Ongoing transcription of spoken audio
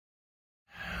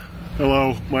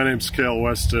Hello, my name's Kael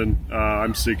Weston.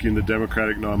 I'm seeking the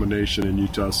Democratic nomination in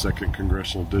Utah's 2nd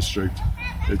Congressional District.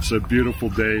 It's a beautiful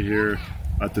day here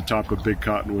at the top of Big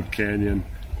Cottonwood Canyon.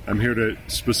 I'm here to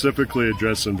specifically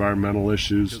address environmental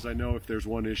issues because I know if there's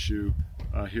one issue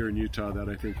here in Utah that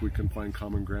I think we can find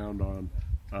common ground on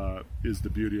is the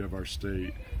beauty of our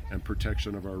state and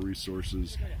protection of our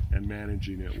resources and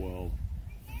managing it well.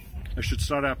 I should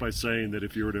start out by saying that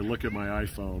if you were to look at my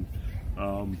iPhone,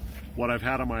 what I've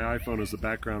had on my iPhone as the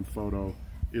background photo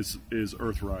is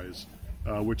Earthrise,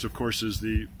 which of course is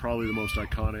probably the most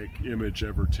iconic image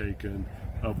ever taken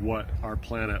of what our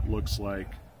planet looks like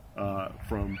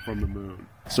from the moon.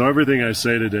 So everything I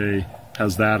say today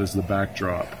has that as the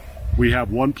backdrop. We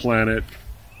have one planet,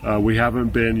 we haven't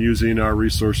been using our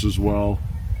resources well,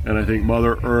 and I think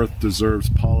Mother Earth deserves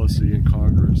policy in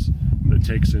Congress that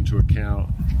takes into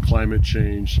account climate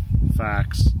change,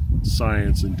 facts,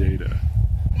 science, and data.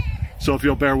 So if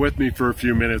you'll bear with me for a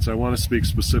few minutes, I want to speak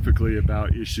specifically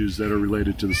about issues that are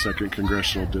related to the 2nd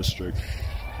Congressional District.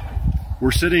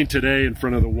 We're sitting today in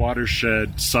front of the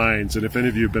watershed signs, and if any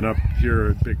of you have been up here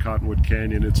at Big Cottonwood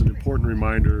Canyon, it's an important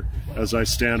reminder as I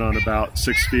stand on about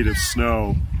 6 feet of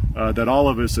snow that all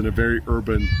of us in a very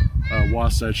urban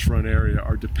Wasatch Front area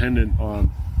are dependent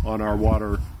on our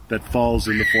water that falls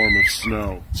in the form of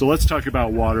snow. So let's talk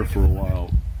about water for a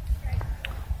while.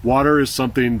 Water is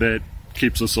something that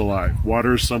keeps us alive.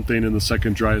 Water is something in the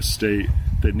second driest state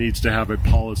that needs to have a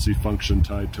policy function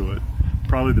tied to it.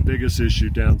 Probably the biggest issue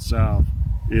down south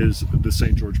is the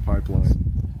St. George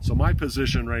pipeline. So my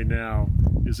position right now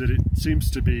is that it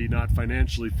seems to be not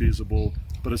financially feasible,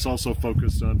 but it's also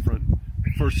focused on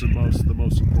first and the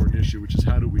most important issue, which is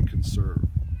how do we conserve.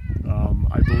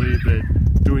 I believe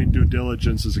that doing due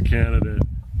diligence as a candidate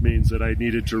means that I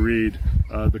needed to read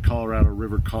the Colorado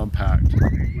River Compact.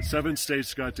 7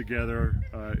 states got together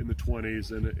in the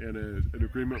 20s and an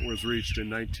agreement was reached in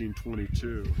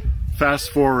 1922.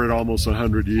 Fast forward almost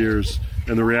 100 years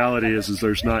and the reality is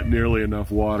there's not nearly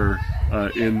enough water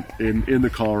in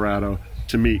the Colorado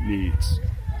to meet needs.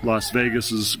 Las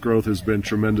Vegas's growth has been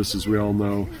tremendous, as we all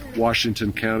know.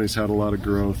 Washington County's had a lot of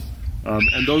growth.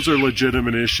 And those are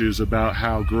legitimate issues about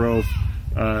how growth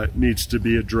needs to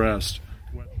be addressed.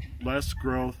 Less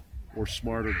growth or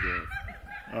smarter growth.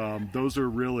 Those are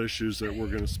real issues that we're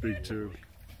going to speak to.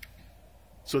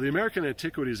 So the American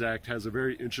Antiquities Act has a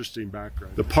very interesting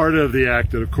background. The part of the act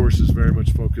that of course is very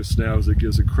much focused now is it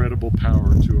gives incredible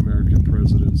power to American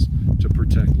presidents to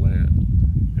protect land.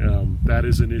 That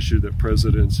is an issue that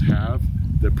presidents have,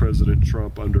 that President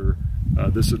Trump under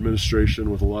this administration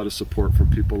with a lot of support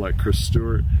from people like Chris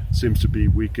Stewart seems to be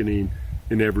weakening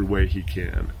in every way he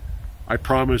can. I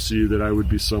promise you that I would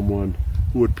be someone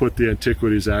who would put the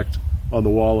Antiquities Act on the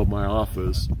wall of my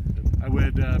office. I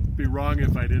would be wrong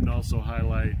if I didn't also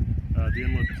highlight the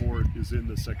inland port is in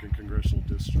the 2nd Congressional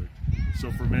District. So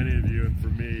for many of you and for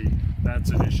me, that's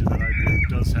an issue that I believe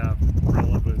does have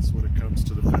relevance when it comes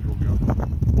to the federal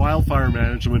government. Wildfire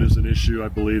management is an issue I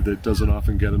believe that doesn't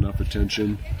often get enough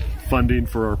attention. Funding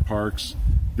for our parks.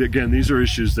 Again, these are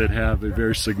issues that have a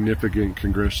very significant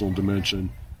congressional dimension.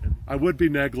 I would be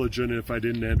negligent if I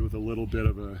didn't end with a little bit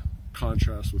of a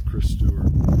contrast with Chris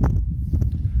Stewart.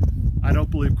 I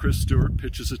don't believe Chris Stewart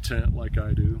pitches a tent like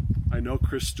I do. I know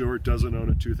Chris Stewart doesn't own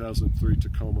a 2003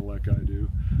 Tacoma like I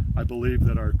do. I believe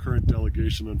that our current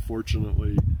delegation,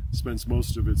 unfortunately, spends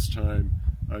most of its time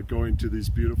going to these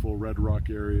beautiful Red Rock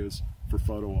areas for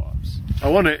photo ops. I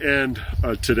want to end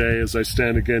today as I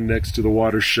stand again next to the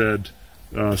watershed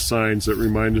signs that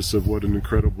remind us of what an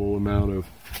incredible amount of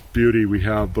beauty we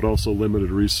have, but also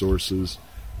limited resources,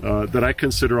 that I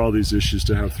consider all these issues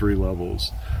to have 3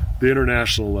 levels. The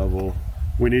international level,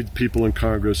 we need people in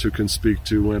Congress who can speak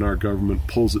to when our government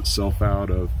pulls itself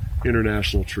out of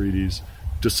international treaties,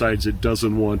 decides it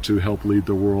doesn't want to help lead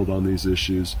the world on these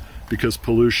issues, because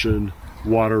pollution,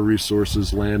 water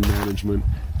resources, land management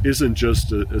isn't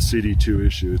just a CD2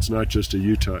 issue. It's not just a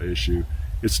Utah issue.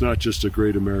 It's not just a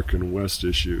Great American West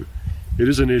issue. It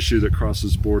is an issue that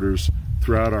crosses borders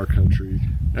throughout our country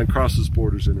and crosses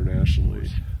borders internationally.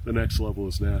 The next level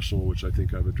is national, which I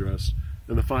think I've addressed.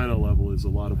 And the final level is a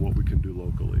lot of what we can do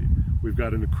locally. We've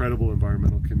got an incredible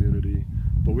environmental community,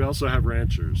 but we also have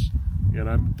ranchers. And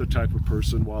I'm the type of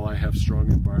person, while I have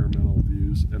strong environmental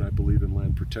views and I believe in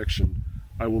land protection,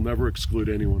 I will never exclude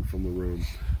anyone from the room.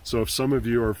 So if some of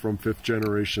you are from 5th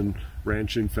generation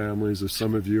ranching families, if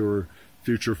some of you are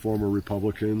future former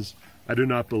Republicans, I do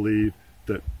not believe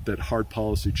that hard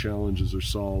policy challenges are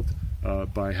solved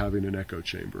by having an echo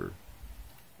chamber.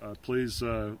 Please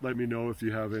let me know if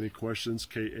you have any questions,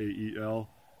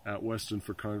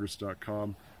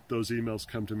 Kael@westonforcongress.com. those emails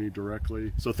come to me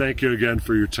directly. So thank you again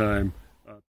for your time.